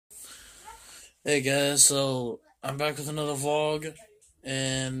Hey guys, so I'm back with another vlog,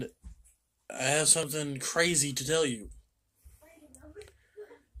 and I have something crazy to tell you.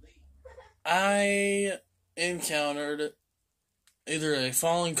 I encountered either a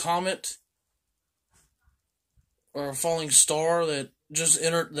falling comet or a falling star that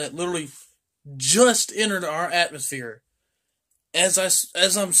literally just entered our atmosphere as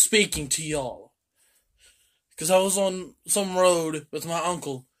I'm speaking to y'all. Because I was on some road with my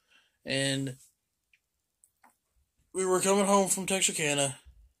uncle, and we were coming home from Texarkana.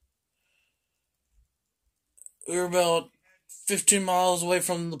 We were about 15 miles away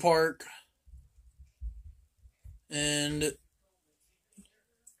from the park, and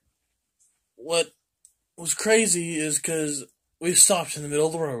what was crazy is because we stopped in the middle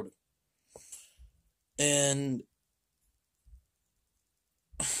of the road, and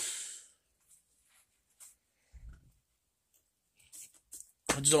I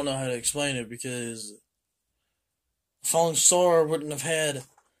just don't know how to explain it because Falling Star wouldn't have had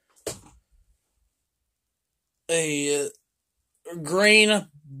a green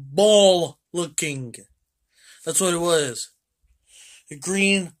ball looking. That's what it was. A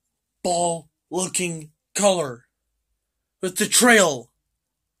green ball looking color. But the trail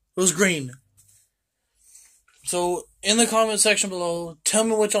was green. So in the comment section below, tell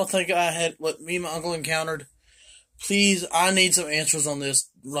me what y'all think what me and my uncle encountered. Please, I need some answers on this,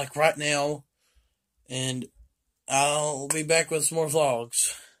 like right now. And I'll be back with some more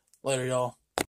vlogs. Later, y'all.